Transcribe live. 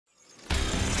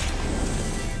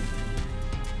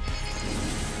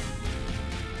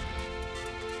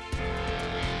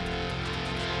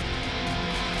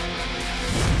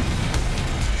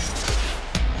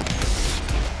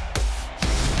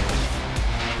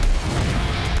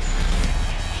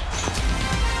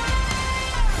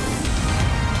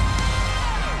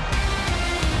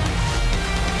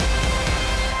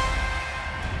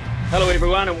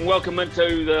everyone, and welcome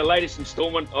into the latest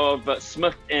instalment of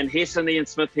Smith and Hesson. Ian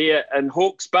Smith here in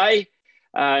Hawke's Bay.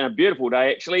 A beautiful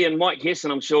day, actually. And Mike Hesson,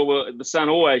 I'm sure the sun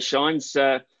always shines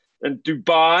in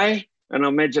Dubai, and I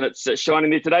imagine it's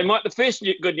shining there today. Mike, the first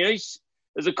good news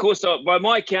is, of course, by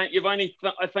my count, you've only,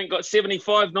 I think, got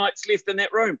 75 nights left in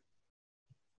that room.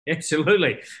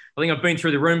 Absolutely. I think I've been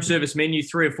through the room service menu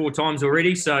 3 or 4 times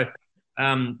already. So, yeah,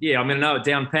 I'm going to know it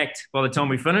down packed by the time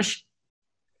we finish.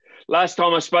 Last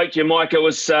time I spoke to you, Mike, it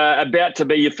was about to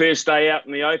be your first day out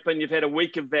in the open. You've had a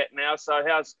week of that now. So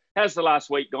how's the last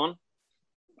week gone?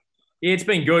 Yeah, it's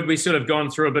been good. We've sort of gone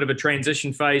through a bit of a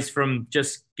transition phase from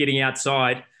just getting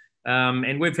outside.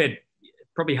 And we've had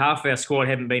probably half our squad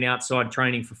haven't been outside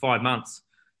training for 5 months.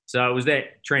 So it was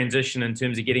that transition in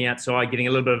terms of getting outside, getting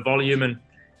a little bit of volume and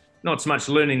not so much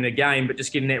learning the game, but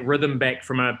just getting that rhythm back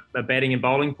from a batting and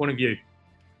bowling point of view.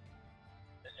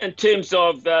 In terms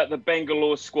of the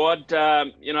Bangalore squad,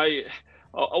 I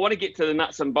want to get to the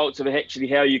nuts and bolts of actually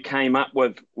how you came up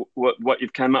with what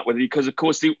you've come up with, because, of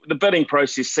course, the bidding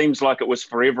process seems like it was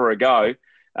forever ago,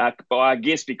 but I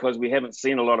guess because we haven't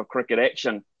seen a lot of cricket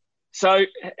action. So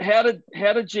how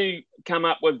did you come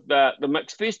up with the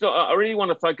mix? First, I really want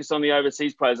to focus on the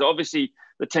overseas players. Obviously,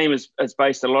 the team is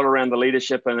based a lot around the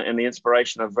leadership and the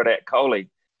inspiration of Virat Kohli.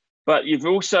 But you've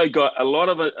also got a lot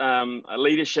of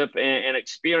leadership and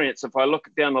experience. If I look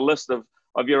down the list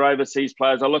of your overseas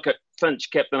players, I look at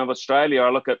Finch, captain of Australia. I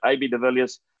look at AB de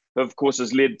Villiers, who, of course,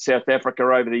 has led South Africa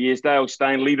over the years. Dale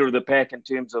Steyn, leader of the pack in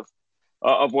terms of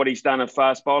what he's done in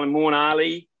fast bowling. Morn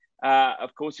Ali,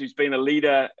 of course, who's been a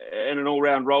leader in an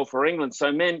all-round role for England.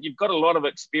 So, man, you've got a lot of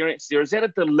experience there. Is that a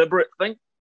deliberate thing?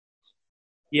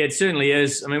 Yeah, it certainly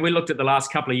is. I mean, we looked at the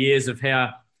last couple of years of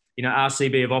how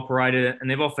RCB have operated, and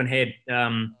they've often had,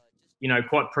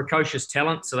 quite precocious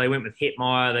talent. So they went with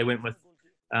Hetmeyer, they went with,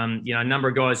 a number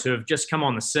of guys who have just come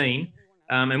on the scene.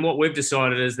 And what we've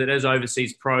decided is that as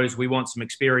overseas pros, we want some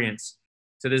experience.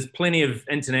 So there's plenty of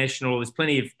there's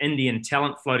plenty of Indian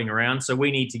talent floating around. So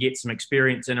we need to get some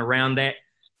experience in around that.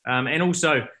 And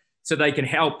also so they can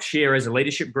help share as a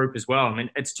leadership group as well. I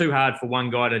mean, it's too hard for one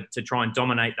guy to try and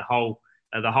dominate the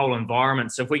whole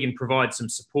environment. So if we can provide some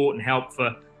support and help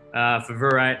for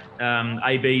Virat,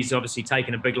 AB's obviously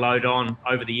taken a big load on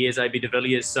over the years, AB de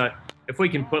Villiers. So if we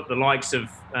can put the likes of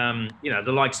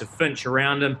Finch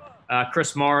around him,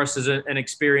 Chris Morris is an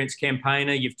experienced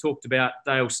campaigner. You've talked about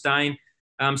Dale Steyn.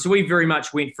 So we very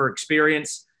much went for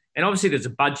experience, and obviously there's a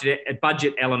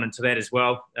budget element to that as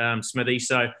well, Smithy.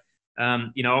 So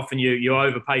often you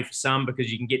overpay for some because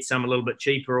you can get some a little bit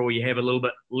cheaper, or you have a little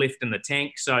bit left in the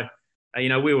tank. So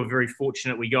we were very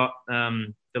fortunate. We got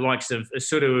the likes of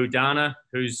Isudu Udana,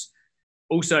 who's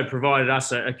also provided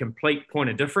us a complete point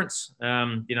of difference.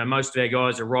 Most of our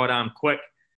guys are right arm quick.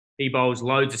 He bowls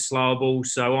loads of slower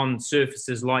balls. So on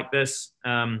surfaces like this,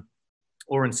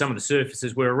 or in some of the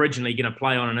surfaces we're originally going to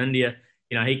play on in India,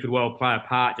 he could well play a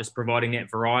part, just providing that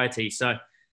variety. So,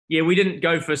 yeah, we didn't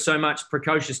go for so much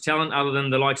precocious talent other than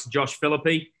the likes of Josh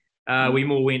Philippi. We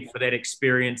more went for that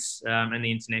experience in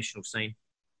the international scene.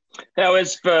 How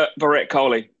is Virat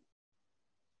Kohli?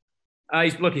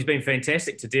 He's been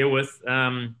fantastic to deal with.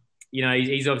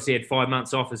 He's obviously had 5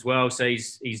 months off as well, so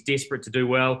he's desperate to do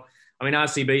well. I mean,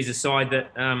 RCB is a side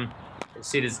that,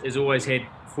 has always had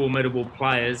formidable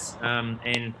players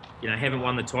and haven't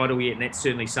won the title yet, and that's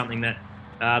certainly something that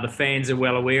the fans are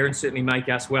well aware and certainly make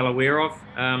us well aware of.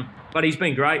 But he's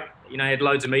been great. Had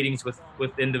loads of meetings with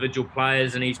individual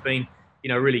players, and he's been,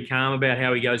 really calm about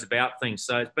how he goes about things.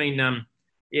 So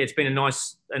it's been, a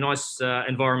nice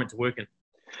environment to work in.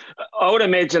 I would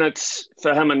imagine it's,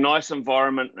 for him, a nice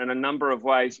environment in a number of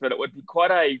ways, but it would be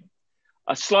quite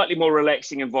a slightly more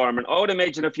relaxing environment. I would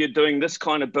imagine if you're doing this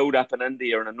kind of build-up in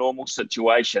India in a normal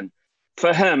situation,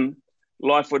 for him,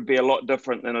 life would be a lot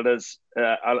different than it is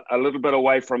a little bit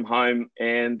away from home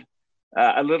and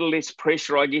a little less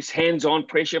pressure, I guess, hands-on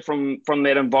pressure from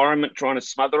that environment trying to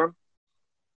smother him.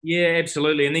 Yeah,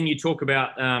 absolutely. And then you talk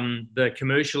about the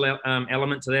commercial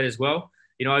element to that as well.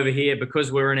 Over here,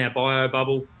 because we're in our bio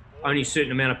bubble, only a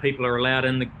certain amount of people are allowed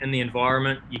in the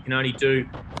environment. You can only do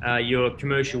your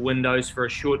commercial windows for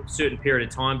a certain period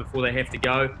of time before they have to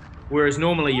go. Whereas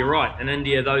normally, you're right, in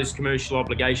India, those commercial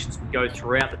obligations would go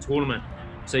throughout the tournament.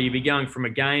 So you'd be going from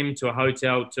a game to a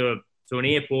hotel to an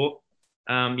airport,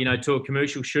 to a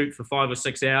commercial shoot for 5 or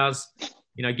 6 hours,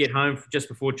 get home just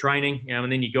before training,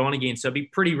 and then you're gone again. So it'd be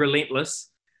pretty relentless.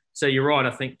 So you're right.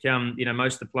 I think,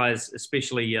 most of the players,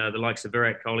 especially the likes of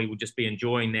Virat Kohli, will just be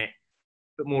enjoying that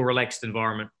bit more relaxed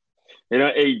environment.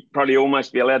 He'd probably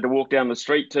almost be allowed to walk down the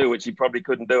street too, which he probably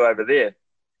couldn't do over there.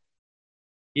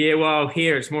 Yeah, well,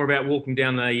 here it's more about walking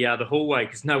down the hallway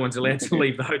because no one's allowed to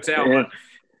leave the hotel. Yeah. But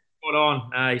spot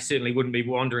on. He certainly wouldn't be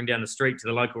wandering down the street to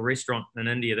the local restaurant in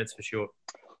India, that's for sure.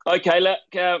 Okay, look,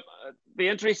 the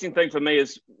interesting thing for me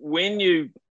is when you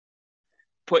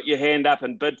put your hand up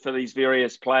and bid for these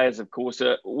various players, of course,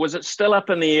 was it still up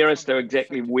in the air as to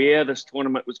exactly where this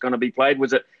tournament was going to be played?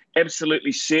 Was it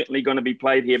absolutely certainly going to be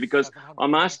played here? Because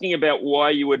I'm asking about why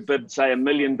you would bid, say, $1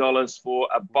 million for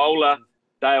a bowler,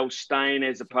 Dale Steyn,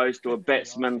 as opposed to a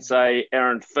batsman, say,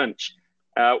 Aaron Finch.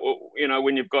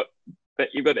 When you've got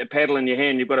that paddle in your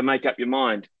hand, you've got to make up your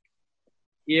mind.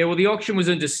 Yeah, well, the auction was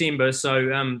in December,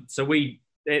 so we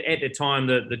at the time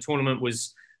the tournament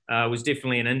was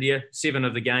definitely in India. 7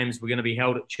 of the games were going to be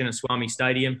held at Chinnaswamy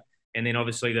Stadium, and then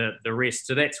obviously the rest.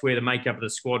 So that's where the makeup of the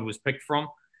squad was picked from.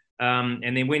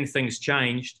 And then when things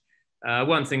changed,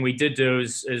 one thing we did do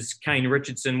is Kane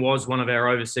Richardson was one of our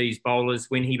overseas bowlers.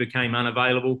 When he became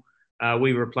unavailable,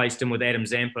 we replaced him with Adam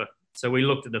Zampa. So we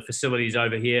looked at the facilities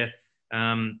over here.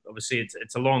 Obviously,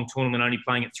 it's a long tournament, only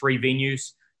playing at 3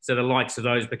 venues. So the likes of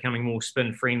those becoming more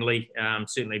spin-friendly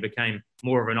certainly became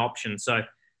more of an option. So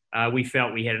we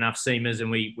felt we had enough seamers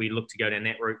and we looked to go down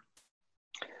that route.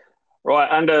 Right,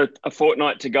 under a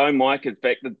fortnight to go, Mike. In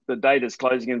fact, the date is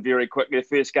closing in very quickly.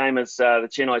 The first game is the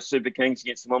Chennai Super Kings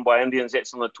against the Mumbai Indians.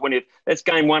 That's on the 20th. That's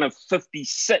game 1 of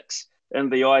 56 in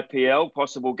the IPL.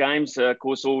 Possible games, of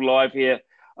course, all live here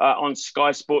on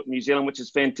Sky Sport New Zealand, which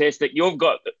is fantastic. You've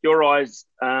got your eyes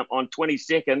on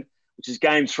 22nd, which is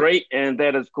game 3, and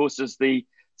that, of course, is the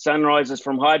Sunrisers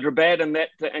from Hyderabad, and that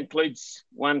includes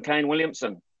one Kane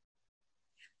WIlliamson.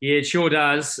 Yeah, it sure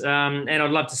does. And I'd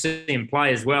love to see him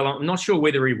play as well. I'm not sure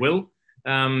whether he will.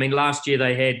 I mean, last year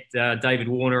they had David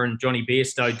Warner and Johnny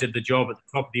Bairstow did the job at the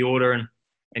top of the order,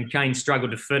 and Kane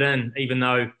struggled to fit in, even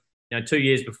though 2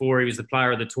 years before he was the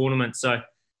player of the tournament. So,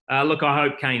 look, I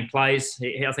hope Kane plays.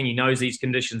 I think he knows these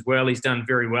conditions well. He's done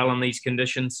very well in these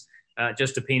conditions. It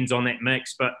just depends on that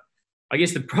mix. But I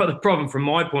guess the problem from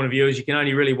my point of view is you can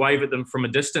only really wave at them from a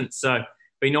distance. So it'd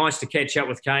be nice to catch up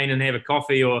with Kane and have a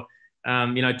coffee or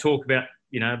talk about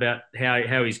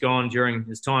how he's gone during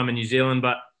his time in New Zealand,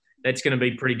 but that's going to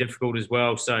be pretty difficult as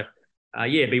well. So,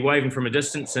 be waving from a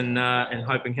distance and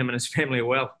hoping him and his family are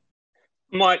well.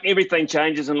 Mike, everything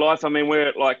changes in life. I mean,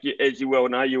 we're as you well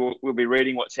know, we'll be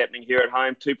reading what's happening here at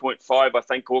home. 2.5, I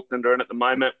think Auckland are in at the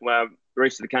moment. The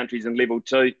rest of the country's in level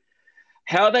 2.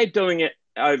 How are they doing it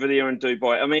over there in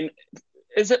Dubai? I mean,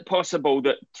 is it possible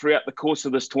that throughout the course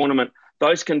of this tournament,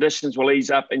 those conditions will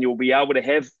ease up and you'll be able to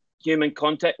have human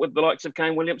contact with the likes of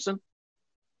Kane WIlliamson?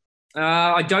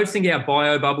 I don't think our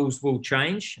bio bubbles will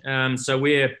change. So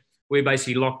we're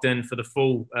basically locked in for the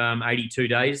full 82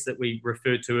 days that we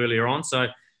referred to earlier on. So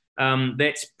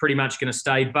that's pretty much going to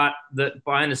stay. But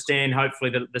I understand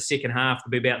hopefully the second half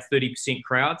will be about 30%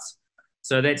 crowds.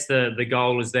 So that's the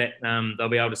goal, is that they'll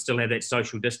be able to still have that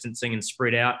social distancing and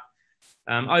spread out.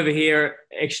 Over here,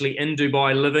 actually in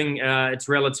Dubai living, it's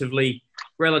relatively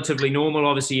normal.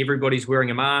 Obviously, everybody's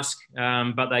wearing a mask,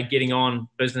 but they're getting on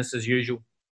business as usual.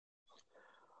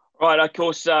 Right, of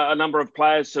course, a number of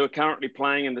players who are currently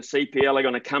playing in the CPL are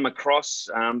going to come across.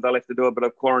 They'll have to do a bit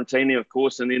of quarantining, of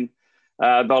course, and then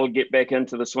they'll get back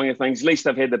into the swing of things. At least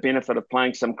they've had the benefit of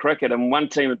playing some cricket. And one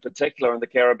team in particular in the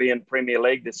Caribbean Premier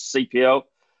League, the CPL,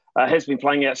 has been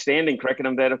playing outstanding cricket,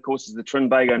 and that, of course, is the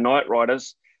Trinbago Knight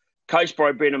Riders. Coached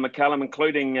by Brendan McCullum,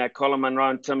 including Colin Munro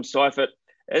and Tim Seifert,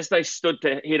 as they stood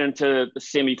to head into the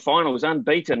semi-finals,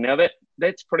 unbeaten. Now,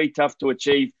 that's pretty tough to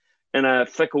achieve in a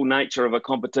fickle nature of a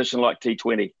competition like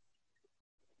T20.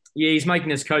 Yeah, he's making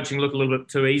his coaching look a little bit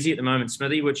too easy at the moment,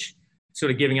 Smithy, which is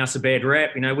sort of giving us a bad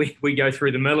rap. We go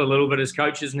through the mill a little bit as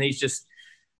coaches, and he's just,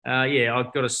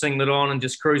 I've got a singlet on and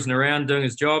just cruising around doing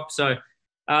his job. So,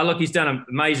 look, he's done an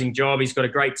amazing job. He's got a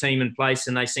great team in place,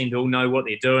 and they seem to all know what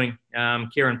they're doing.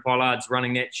 Kieran Pollard's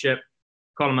running that ship.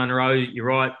 Colin Munro, you're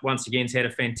right, once again, has had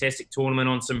a fantastic tournament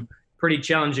on some pretty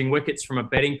challenging wickets from a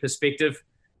batting perspective.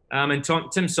 And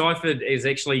Tim Seifert is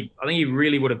actually, I think he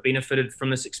really would have benefited from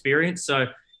this experience. So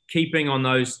keeping on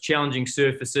those challenging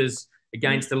surfaces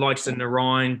against the likes of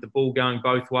Narayan, the ball going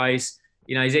both ways,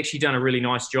 he's actually done a really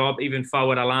nice job. Even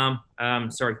Fawad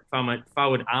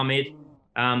Ahmed,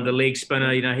 the leg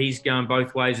spinner, he's going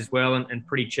both ways as well and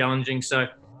pretty challenging. So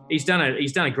he's done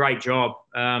a great job.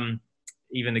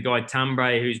 Even the guy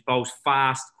Tambre, who's bowls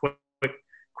fast,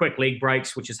 quick leg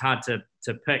breaks, which is hard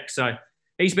to pick. So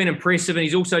he's been impressive, and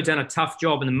he's also done a tough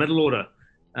job in the middle order.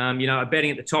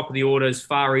 Batting at the top of the order is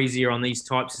far easier on these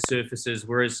types of surfaces,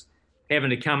 whereas having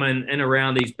to come in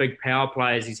around these big power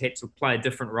players, he's had to play a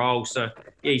different role. So,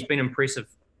 yeah, he's been impressive.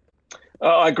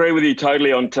 I agree with you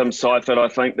totally on Tim Seifert. I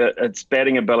think that its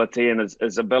batting ability and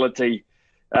his ability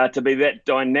to be that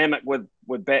dynamic with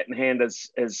bat in hand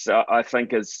I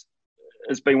think has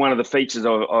been one of the features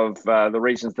of the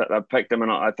reasons that they've picked him,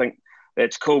 and I think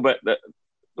that's cool. But the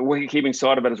wicket-keeping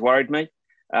side of it has worried me.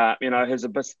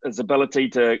 His ability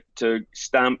to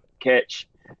stump, catch,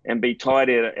 and be tied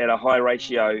at a high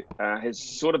ratio has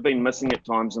sort of been missing at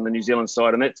times in the New Zealand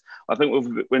side, and that's, I think,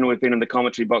 when we've been in the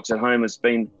commentary box at home, has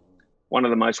been one of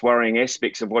the most worrying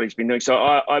aspects of what he's been doing. So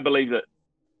I believe that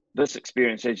this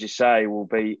experience, as you say, will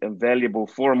be invaluable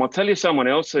for him. I'll tell you someone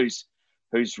else who's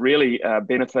really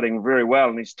benefiting very well,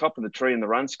 and he's top of the tree in the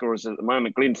run scorers at the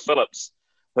moment, Glenn Phillips,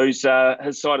 who's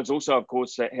his side is also, of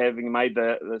course, having made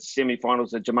the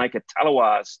semi-finals of Jamaica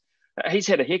Talawars. He's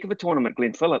had a heck of a tournament,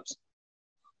 Glenn Phillips.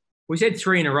 We've had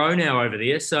 3 in a row now over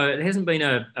there, so it hasn't been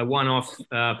a one-off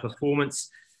performance.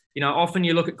 Often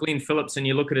you look at Glenn Phillips and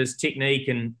you look at his technique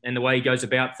and the way he goes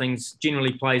about things,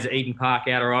 generally plays at Eden Park,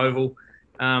 outer oval,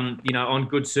 on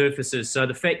good surfaces. So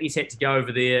the fact he's had to go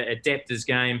over there, adapt his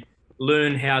game,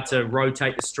 learn how to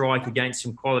rotate the strike against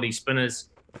some quality spinners,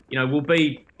 will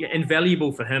be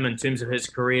invaluable for him in terms of his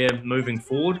career moving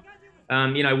forward.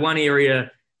 One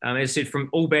area, as I said, from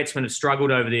all batsmen have struggled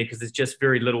over there because there's just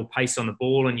very little pace on the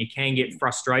ball and you can get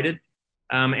frustrated.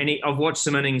 I've watched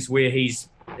some innings where he's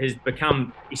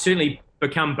certainly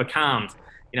become becalmed,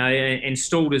 and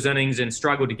stalled his innings and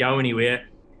struggled to go anywhere.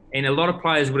 And a lot of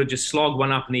players would have just slogged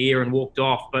one up in the air and walked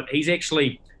off. But he's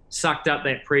actually sucked up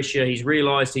that pressure. He's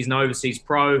realised he's an overseas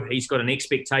pro. He's got an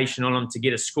expectation on him to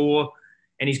get a score.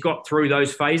 And he's got through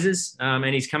those phases.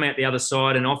 And he's come out the other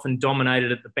side and often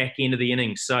dominated at the back end of the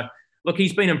innings. So, look,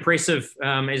 he's been impressive,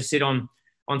 as I said, on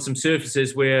some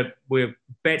surfaces where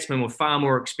batsmen with far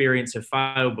more experience have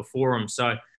failed before him.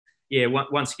 So, yeah,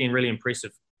 once again, really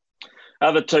impressive.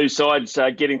 Other two sides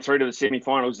getting through to the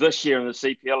semi-finals this year in the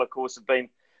CPL, of course, have been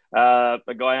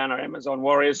the Guyana Amazon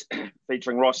Warriors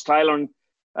featuring Ross Taylor and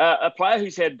a player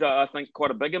who's had, I think,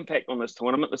 quite a big impact on this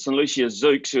tournament, the St. Lucia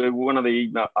Zooks, who are one of the,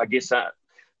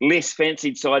 less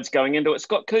fancied sides going into it.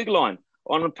 Scott Kugelheim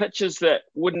on pitches that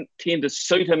wouldn't tend to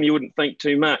suit him, you wouldn't think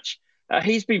too much.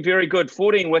 He's been very good,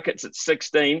 14 wickets at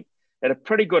 16 at a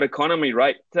pretty good economy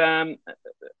rate.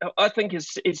 I think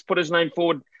he's put his name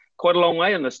forward quite a long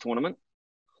way in this tournament.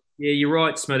 Yeah, you're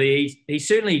right, Smithy. He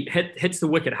certainly hits the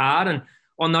wicket hard, and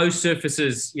on those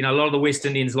surfaces, a lot of the West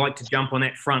Indians like to jump on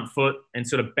that front foot and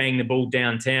sort of bang the ball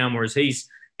downtown, whereas he's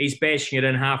bashing it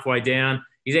in halfway down.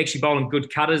 He's actually bowling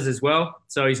good cutters as well,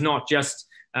 so he's not just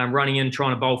running in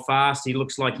trying to bowl fast. He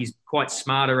looks like he's quite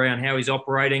smart around how he's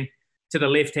operating. To the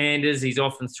left-handers, he's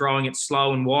often throwing it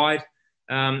slow and wide.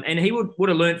 And he would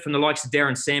have learnt from the likes of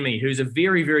Darren Sammy, who's a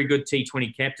very, very good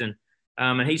T20 captain.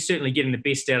 And he's certainly getting the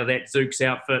best out of that Zooks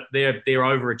outfit. They're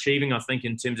overachieving, I think,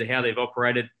 in terms of how they've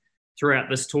operated throughout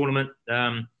this tournament.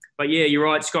 But yeah, you're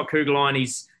right, Scott Kugelheim,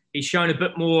 he's shown a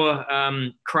bit more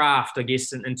craft, I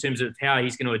guess, in terms of how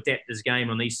he's going to adapt his game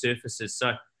on these surfaces.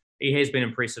 So he has been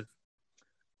impressive.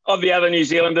 Of the other New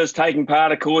Zealanders taking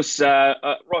part, of course,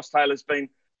 Ross Taylor's been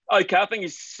okay. I think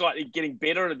he's slightly getting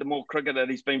better at the more cricket that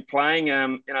he's been playing.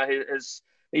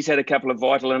 He's had a couple of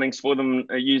vital innings for them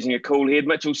using a cool head.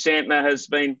 Mitchell Santner has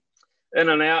been in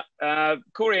and out.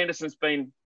 Corey Anderson's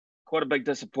been quite a big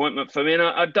disappointment for me. And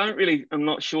I'm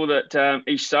not sure that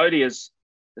Ish Sodhi has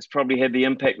probably had the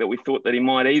impact that we thought that he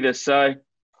might either. So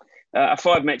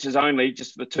 5 matches only,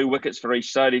 just the 2 wickets for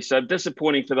Ish Sodhi. So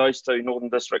disappointing for those 2 Northern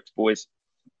Districts boys.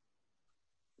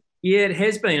 Yeah, it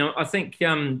has been. I think,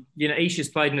 Ish has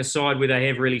played in a side where they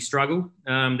have really struggled.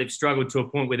 They've struggled to a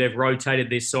point where they've rotated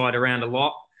their side around a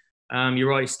lot. You're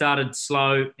right, he started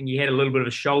slow and he had a little bit of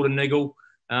a shoulder niggle,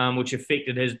 which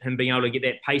affected him being able to get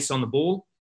that pace on the ball.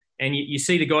 And you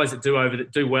see the guys that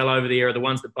do well over there are the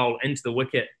ones that bowl into the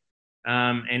wicket.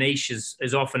 And Ish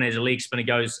is often, as a leg spinner,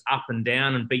 goes up and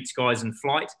down and beats guys in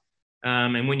flight.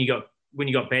 And when you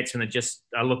got batsmen that just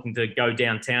are looking to go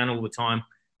downtown all the time,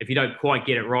 if you don't quite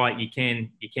get it right, you can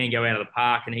go out of the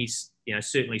park, and he's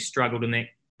certainly struggled in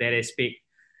that aspect.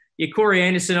 Yeah, Corey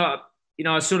Anderson,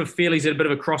 I sort of feel he's at a bit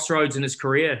of a crossroads in his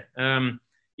career. When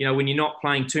you're not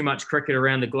playing too much cricket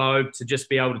around the globe, to just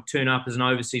be able to turn up as an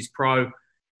overseas pro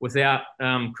without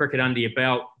cricket under your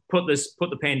belt, put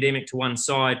the pandemic to one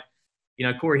side.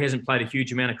 Corey hasn't played a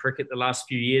huge amount of cricket the last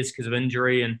few years because of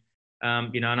injury and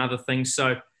and other things.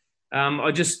 So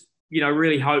I just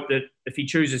really hope that if he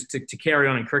chooses to carry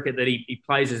on in cricket, that he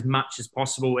plays as much as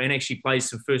possible and actually plays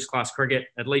some first-class cricket,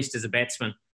 at least as a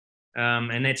batsman.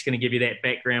 And that's going to give you that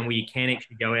background where you can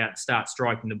actually go out and start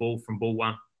striking the ball from ball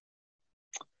one.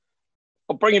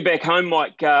 I'll bring you back home,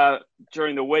 Mike.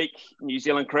 During the week, New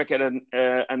Zealand Cricket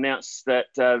announced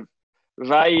that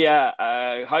They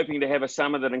are hoping to have a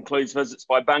summer that includes visits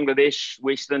by Bangladesh,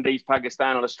 West Indies,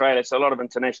 Pakistan and Australia. So a lot of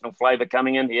international flavour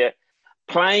coming in here.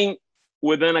 Playing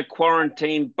within a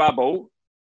quarantine bubble,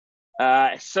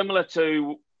 similar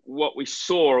to what we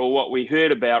saw or what we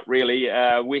heard about, really.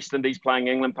 West Indies playing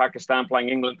England, Pakistan playing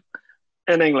England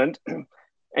in England.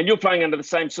 And you're playing under the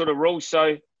same sort of rules.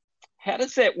 So how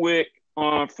does that work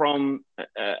from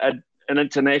an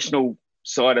international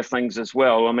side of things as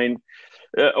well? I mean,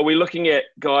 are we looking at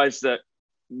guys that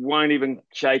won't even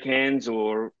shake hands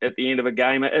or at the end of a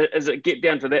game? Does it get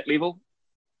down to that level?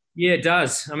 Yeah, it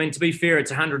does. I mean, to be fair,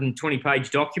 it's a 120-page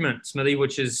document, Smithy,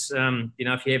 which is,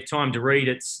 if you have time to read,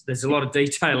 there's a lot of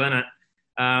detail in it.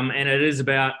 And it is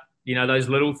about, those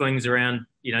little things around,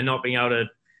 not being able to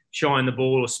shine the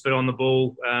ball or spit on the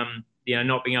ball,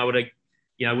 not being able to,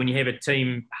 when you have a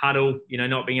team huddle,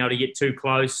 not being able to get too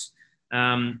close,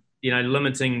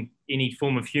 limiting any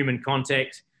form of human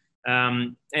contact.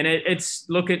 And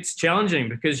it's challenging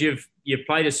because you've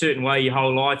played a certain way your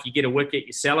whole life. You get a wicket,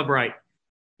 you celebrate.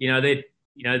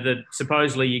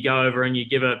 Supposedly you go over and you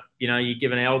give an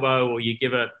elbow or you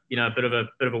give a bit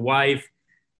of a wave.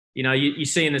 You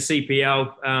see in the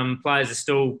CPL, players are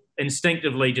still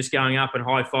instinctively just going up and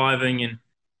high-fiving and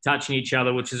touching each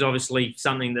other, which is obviously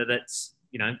something that's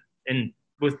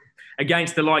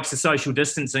against the likes of social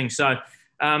distancing. So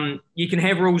you can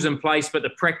have rules in place, but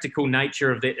the practical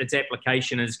nature of its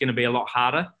application is going to be a lot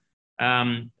harder.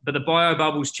 But the bio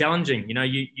bubble's challenging.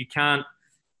 You can't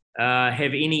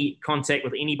have any contact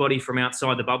with anybody from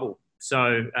outside the bubble.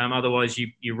 So otherwise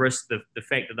you risk the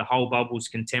fact that the whole bubble's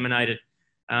contaminated.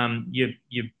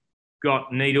 You've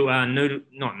got not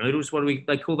noodles. What do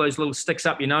they call those little sticks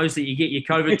up your nose that you get your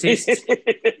COVID tests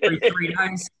every 3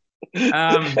 days?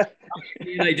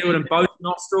 They do it in both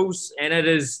nostrils, and it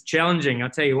is challenging. I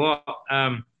tell you what,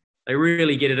 they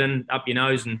really get it in up your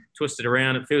nose and twist it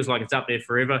around. It feels like it's up there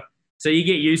forever. So you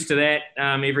get used to that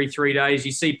every 3 days.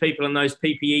 You see people in those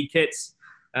PPE kits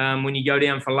when you go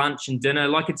down for lunch and dinner.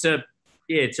 Like it's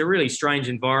a really strange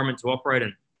environment to operate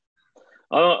in.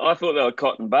 I thought they were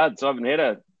cotton buds. I haven't had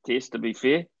a test, to be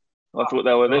fair. I thought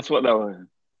that's what they were.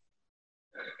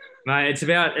 Mate,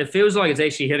 it feels like it's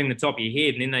actually hitting the top of your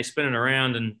head and then they spin it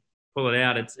around and pull it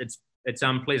out. It's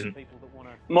unpleasant.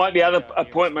 Might be other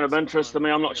appointment of interest to me.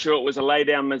 I'm not sure it was a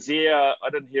lay-down Mazier. I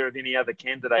didn't hear of any other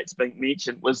candidates being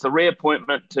mentioned. Was the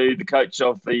reappointment to the coach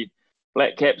of the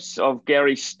Blackcaps of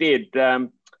Gary Stead,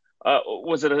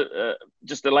 was it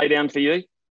just a lay-down for you?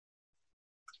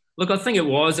 Look, I think it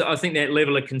was. I think that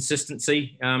level of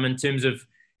consistency in terms of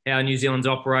how New Zealand's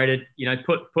operated,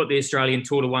 put the Australian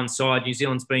tour to one side. New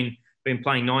Zealand's been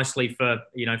playing nicely for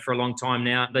a long time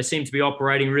now. They seem to be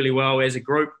operating really well as a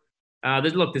group.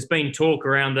 There's been talk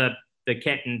around the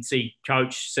captaincy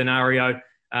coach scenario,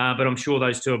 but I'm sure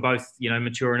those two are both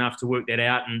mature enough to work that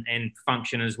out and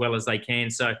function as well as they can.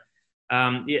 So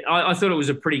I thought it was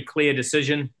a pretty clear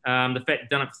decision. The fact they've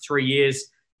done it for 3 years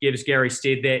gives Gary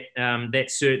Stead that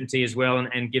certainty as well,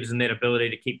 and gives them that ability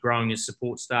to keep growing his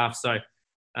support staff. So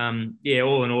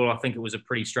all in all, I think it was a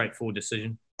pretty straightforward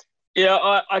decision. Yeah,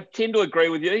 I tend to agree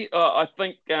with you. I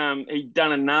think he'd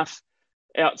done enough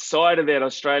outside of that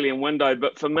Australian window,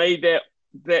 but for me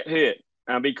that hurt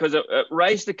because it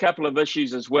raised a couple of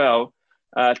issues as well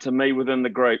to me within the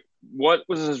group. What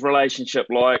was his relationship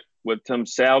like with Tim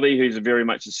Southey, who's very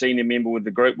much a senior member with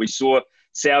the group? We saw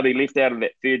Southey left out of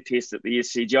that third test at the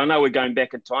SCG. I know we're going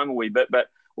back in time a wee bit, but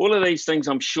all of these things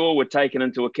I'm sure were taken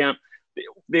into account.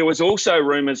 There was also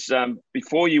rumours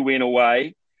before you went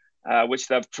away, which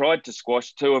they've tried to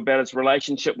squash too, about his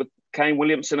relationship with Kane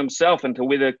WIlliamson himself, and to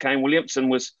whether Kane WIlliamson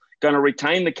was going to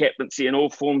retain the captaincy in all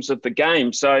forms of the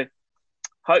game. So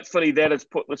hopefully that has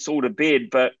put this all to bed.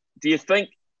 But do you think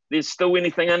there's still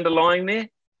anything underlying there?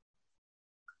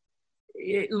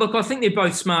 Look, I think they're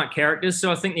both smart characters. So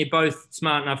I think they're both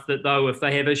smart enough that, though, if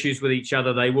they have issues with each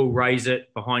other, they will raise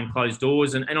it behind closed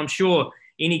doors. And I'm sure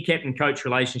any captain-coach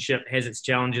relationship has its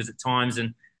challenges at times,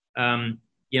 and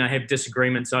have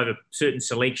disagreements over certain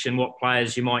selection, what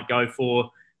players you might go for,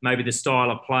 maybe the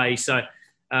style of play. So,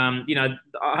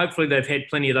 hopefully they've had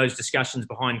plenty of those discussions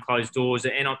behind closed doors,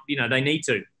 and they need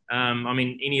to.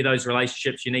 Any of those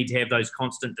relationships, you need to have those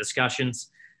constant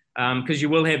discussions because you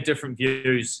will have different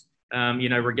views,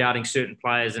 regarding certain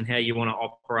players and how you want to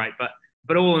operate.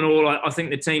 But all in all, I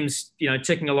think the team's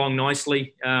ticking along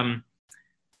nicely.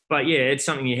 But yeah, it's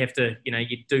something you have to,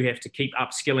 you do have to keep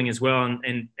upskilling as well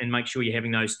and make sure you're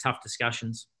having those tough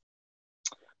discussions.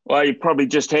 Well, you probably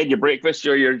just had your breakfast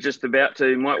or you're just about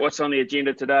to. Mike, what's on the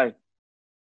agenda today?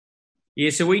 Yeah,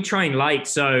 so we train late.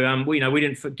 So we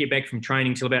didn't get back from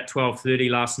training till about 12:30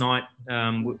 last night.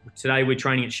 Today we're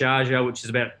training at Sharjah, which is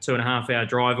about a 2.5-hour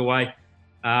drive away.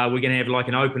 We're going to have like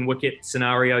an open wicket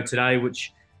scenario today,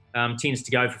 which tends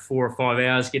to go for 4 or 5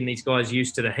 hours, getting these guys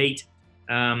used to the heat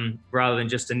rather than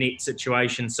just a net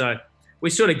situation. So we're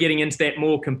sort of getting into that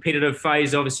more competitive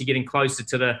phase, obviously getting closer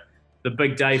to the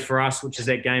big day for us, which is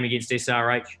that game against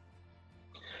SRH.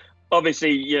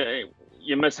 Obviously,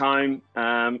 you miss home,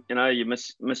 you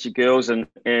miss your girls, and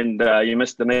you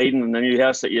miss Dunedin and the new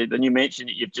house the new mansion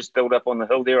that you've just built up on the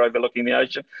hill there overlooking the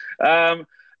ocean.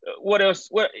 What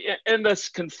else? In this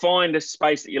confined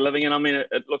space that you're living in, I mean,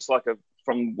 it looks like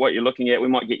from what you're looking at, we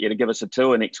might get you to give us a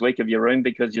tour next week of your room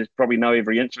because you probably know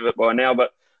every inch of it by now.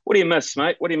 But what do you miss,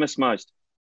 mate? What do you miss most?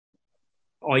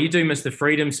 Oh, you do miss the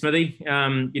freedom, Smithy.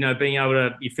 Being able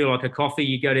to, you feel like a coffee,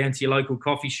 you go down to your local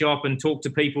coffee shop and talk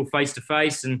to people face to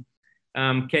face and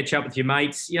catch up with your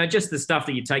mates. Just the stuff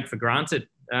that you take for granted.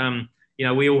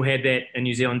 We all had that in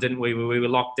New Zealand, didn't we? Where we were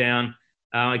locked down.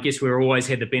 I guess we always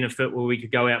had the benefit where we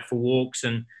could go out for walks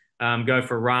and go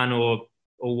for a run or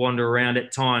wander around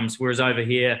at times. Whereas over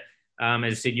here, as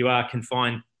I said, you are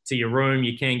confined to your room.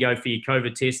 You can go for your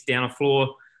COVID test down a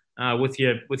floor with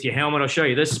your helmet. I'll show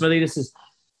you this, Smithy. This is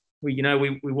we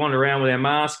wander around with our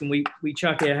mask and we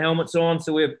chuck our helmets on,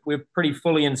 so we're pretty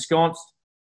fully ensconced.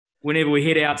 Whenever we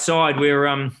head outside, we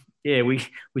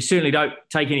certainly don't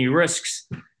take any risks.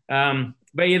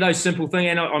 But yeah, those simple things.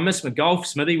 And I miss my golf,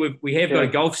 Smithy. We have got a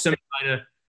golf simulator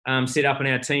set up in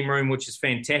our team room, which is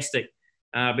fantastic.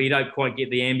 But you don't quite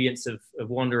get the ambience of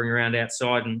wandering around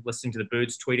outside and listening to the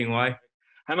birds tweeting away.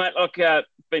 Hey, mate, look, it's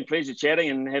been a pleasure chatting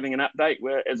and having an update.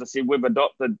 As I said, we've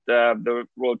adopted the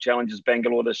Royal Challengers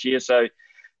Bangalore this year, so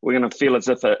we're going to feel as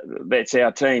if that's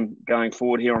our team going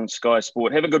forward here on Sky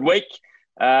Sport. Have a good week.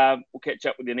 We'll catch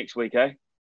up with you next week, eh?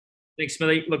 Thanks,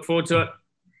 Smithy. Look forward to it.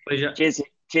 Pleasure.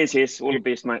 Cheers, Hess. All the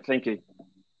best, mate. Thank you.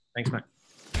 Thanks, mate.